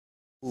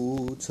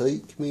Oh,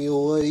 take me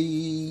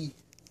away.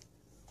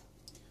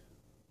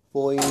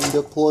 Find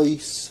a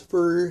place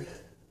for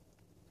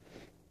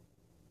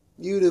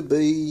you to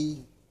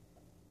be.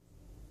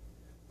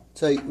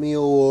 Take me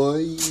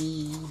away.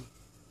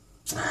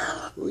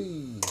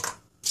 Whee.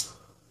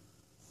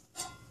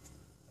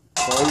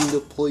 Find a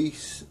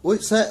place.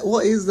 What's that?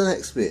 What is the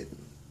next bit?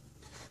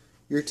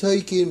 You're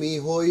taking me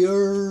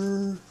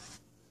higher,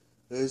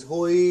 as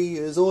high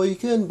as I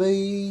can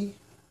be.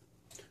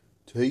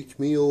 Take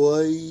me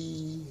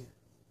away.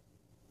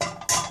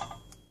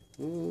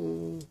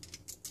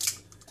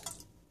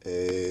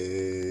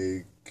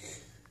 Egg.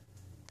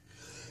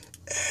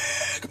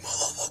 Egg,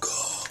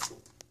 motherfucker.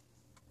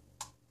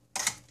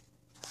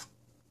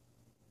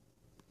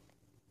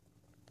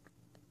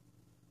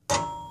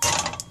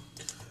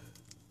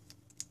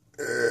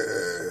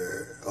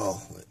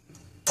 Oh, wait.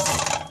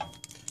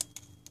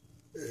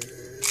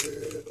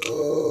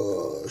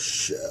 Oh,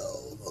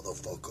 shell,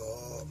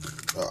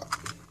 motherfucker. Alright.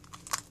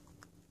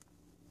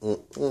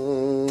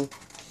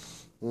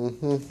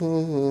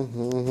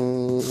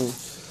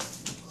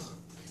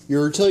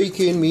 You're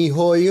taking me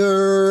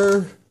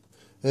higher,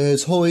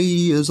 as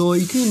high as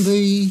I can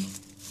be.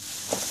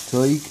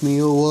 Take me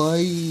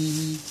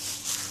away.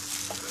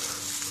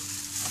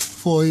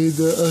 Find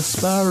the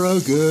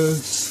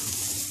asparagus.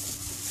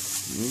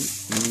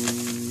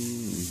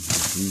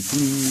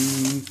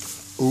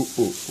 Oh,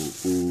 oh, oh,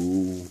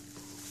 oh.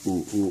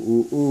 Oh, oh,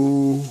 oh,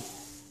 oh.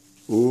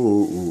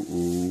 Oh, oh,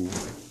 oh.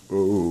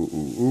 Oh,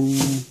 oh, oh.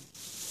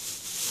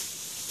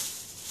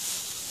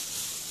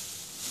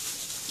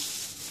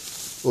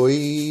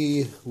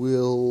 I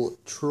will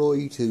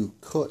try to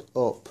cut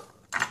up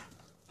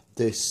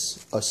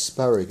this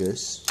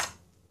asparagus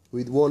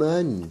with one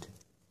hand.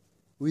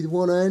 With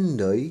one hand,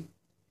 eh?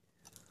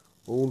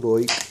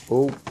 Alright.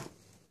 Oh.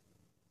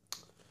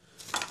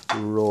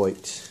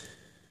 Right.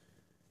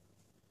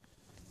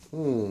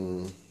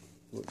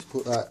 Let's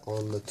put that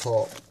on the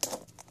top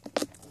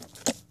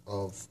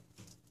of...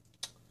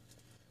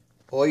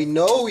 I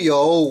know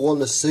y'all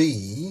want to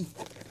see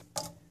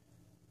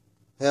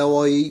how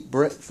I eat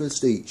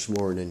breakfast each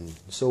morning,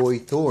 so I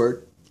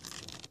thought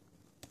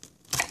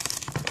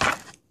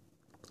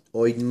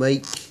I'd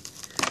make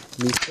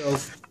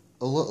myself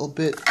a little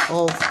bit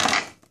of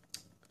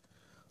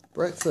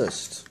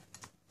breakfast.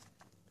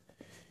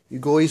 You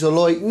guys are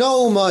like,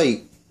 no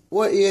mate,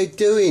 what are you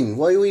doing?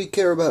 Why do you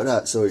care about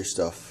that sort of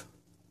stuff?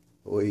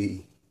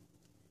 Oi,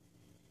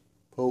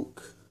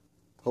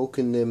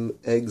 poking them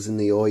eggs in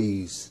the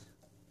eyes.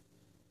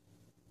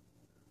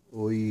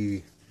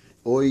 Oi,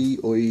 oi,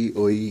 oi,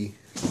 oi.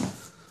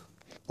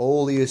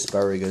 All the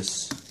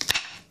asparagus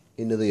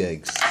into the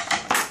eggs.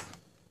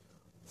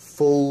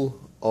 Full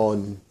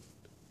on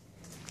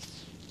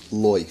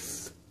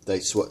life.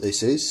 That's what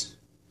this is.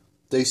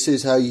 This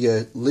is how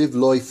you live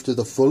life to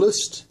the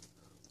fullest.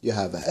 You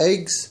have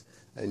eggs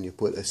and you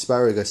put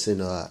asparagus in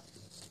that.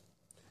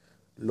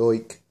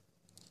 Like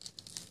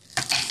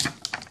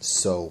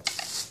so.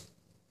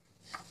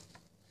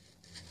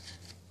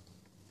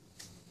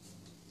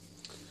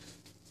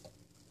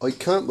 I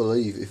can't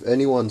believe if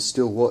anyone's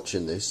still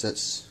watching this,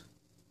 that's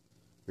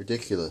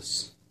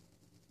ridiculous.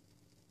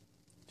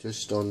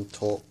 Just on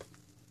top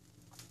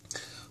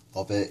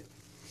of it.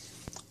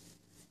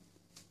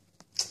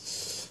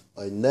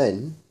 And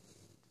then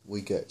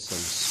we get some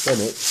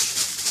spinach.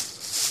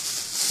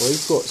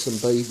 I've got some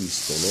baby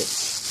spinach.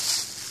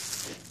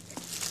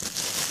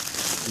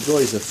 You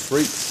guys are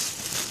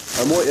freaks.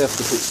 I might have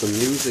to put some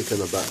music in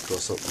the back or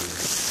something,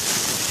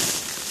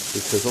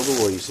 because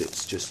otherwise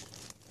it's just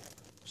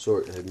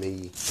sort of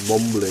me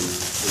mumbling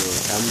to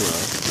the camera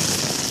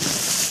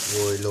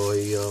while I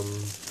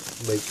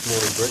make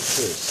my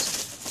breakfast.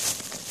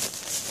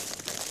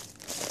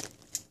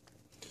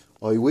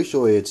 I wish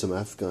I had some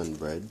Afghan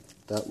bread.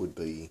 That would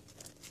be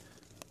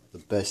the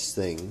best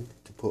thing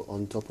to put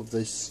on top of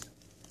this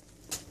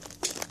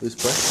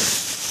breakfast.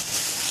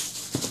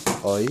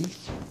 Oi,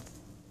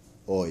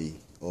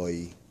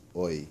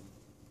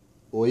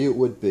 it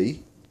would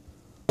be.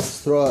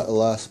 Let's throw out the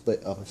last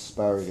bit of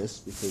asparagus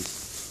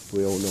because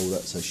we all know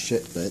that's a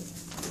shit bit.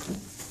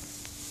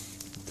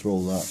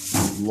 Throw that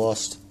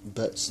last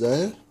bits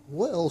there.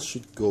 What else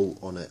should go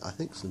on it? I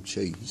think some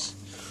cheese.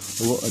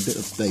 A bit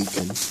of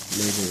bacon.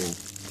 Maybe we'll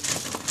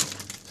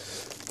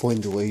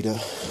find a way to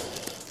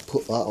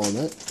put that on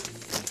it.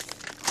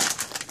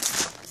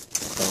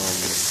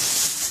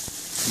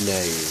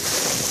 No.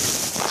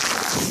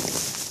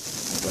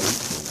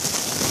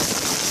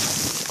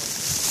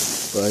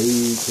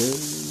 Bacon.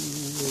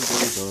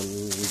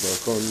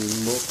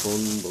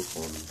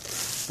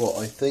 Well,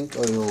 I think I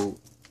will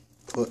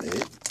put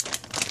it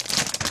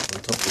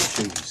on top of the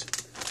cheese.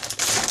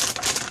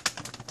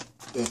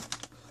 Yeah.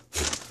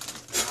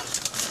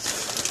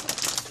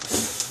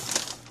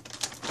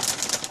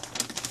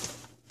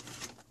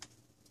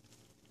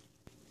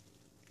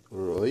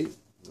 Right,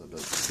 that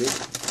looks good.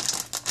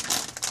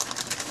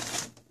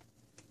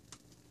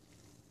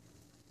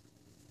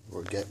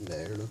 We're getting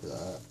there, look at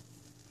that.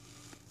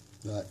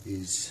 That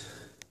is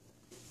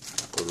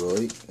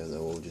Right, and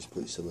then we'll just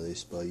put some of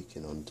this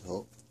bacon on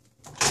top.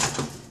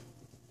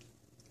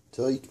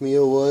 Take me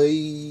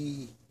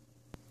away.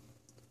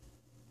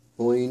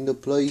 Find a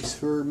place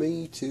for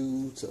me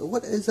to...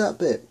 What is that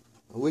bit?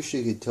 I wish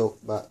you could talk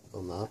back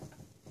on that.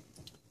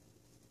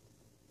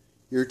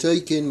 You're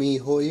taking me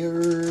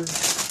higher,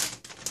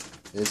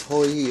 as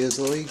high as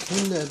I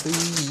can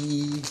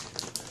be.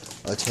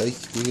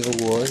 Take me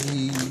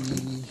away.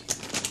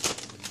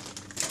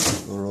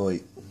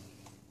 Alright.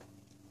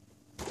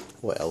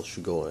 What else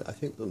should go on it? I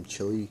think some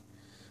chili,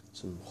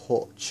 some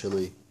hot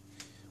chili.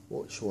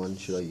 Which one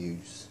should I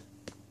use?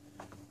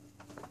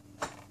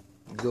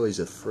 You guys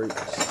are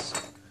freaks.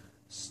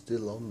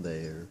 Still on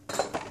there.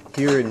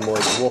 Hearing my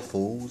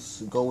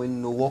waffles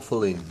going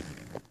waffling.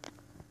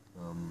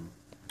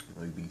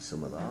 Maybe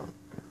some of that.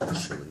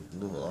 Actually,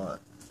 look at that.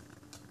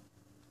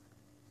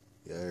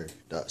 Yeah,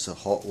 that's a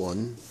hot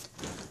one.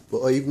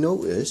 But I've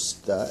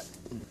noticed that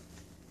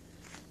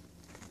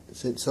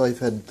since I've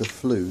had the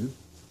flu,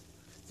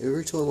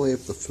 every time I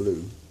have the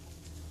flu,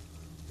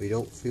 I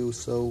don't feel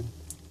so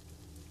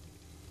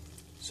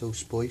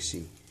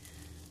spicy.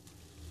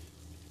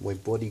 My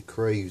body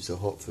craves the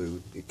hot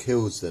food. It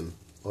kills them.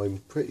 I'm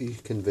pretty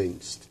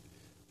convinced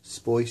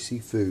spicy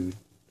food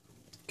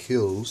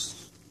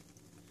kills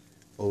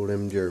all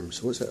them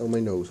germs. What's that on my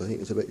nose? I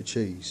think it's a bit of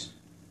cheese.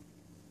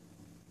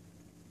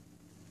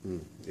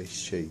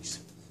 It's cheese.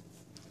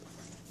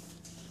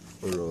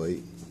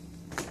 Alright.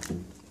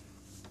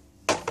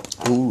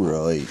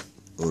 Alright.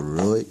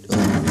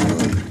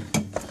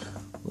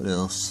 What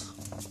else?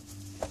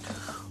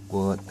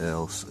 What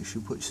else? I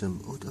should put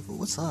some... Oh,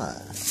 what's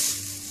that?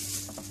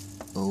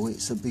 Oh,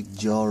 it's a big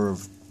jar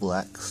of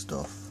black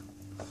stuff.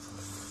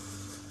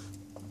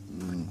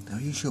 Now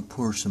you should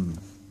pour some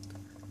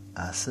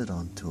acid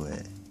onto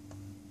it.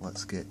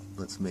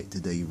 Let's make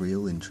today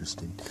real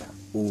interesting.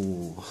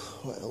 Oh,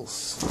 what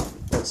else?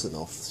 That's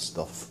enough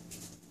stuff.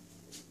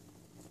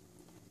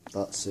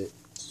 That's it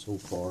so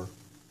far.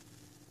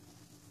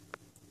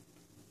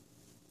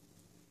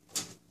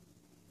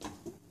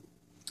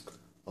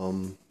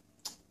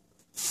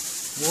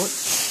 What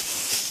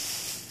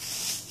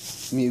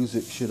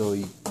music should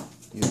I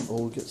use?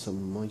 Oh, get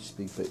some nice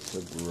big bits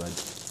of bread.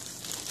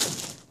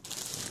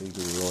 Big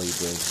rye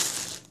bread.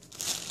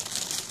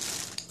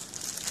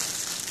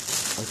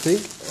 I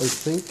think,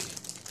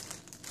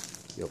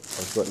 yep,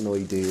 I've got an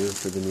idea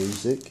for the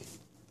music.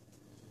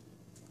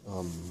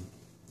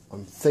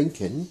 I'm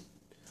thinking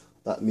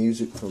that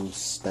music from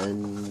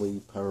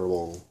Stanley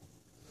Parable.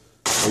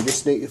 I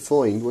just need to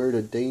find where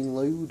to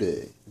download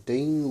it.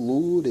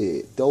 Download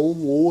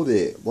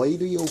it. Why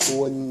do you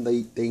go and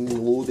like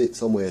download it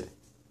somewhere?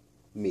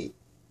 Me.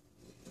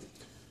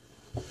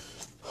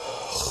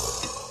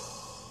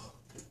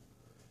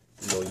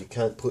 No, you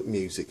can't put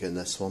music in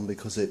this one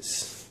because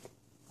it's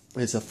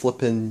a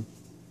flipping...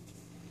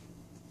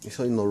 It's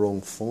on the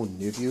wrong phone.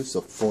 You've used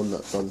a phone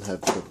that doesn't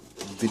have the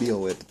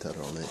video editor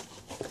on it.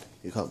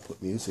 You can't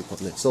put music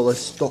on it. So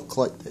let's talk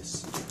like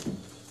this.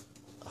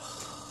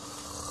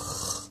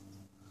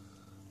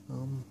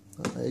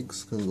 The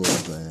eggs can go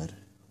bad.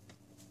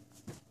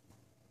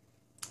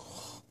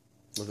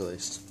 Look at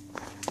this.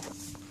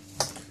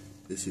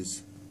 This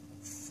is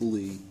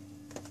fully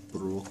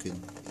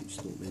broken. It's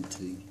not meant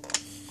to be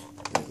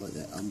like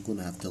that. I'm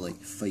gonna have to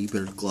like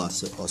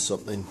fiberglass it or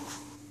something.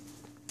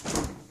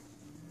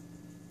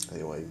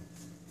 Anyway,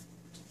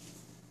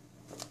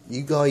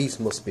 you guys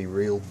must be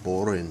real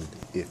boring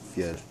if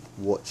you're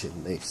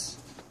watching this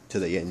to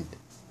the end.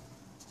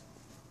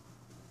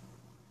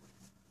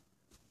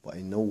 But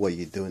I know why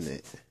you're doing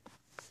it.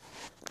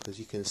 Because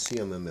you can see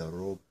I'm in my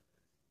robe.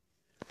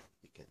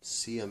 You can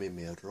see I'm in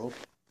my robe.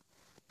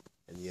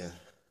 And you're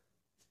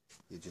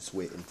just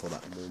waiting for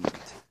that moment.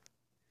 That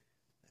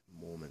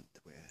moment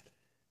where I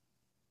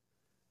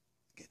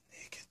get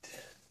naked.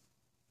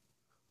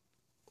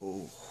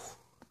 Oh.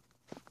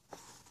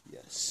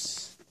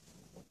 Yes.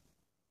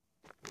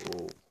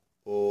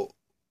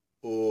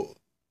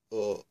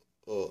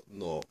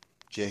 No.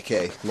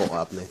 JK, not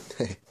happening.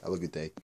 Have a good day.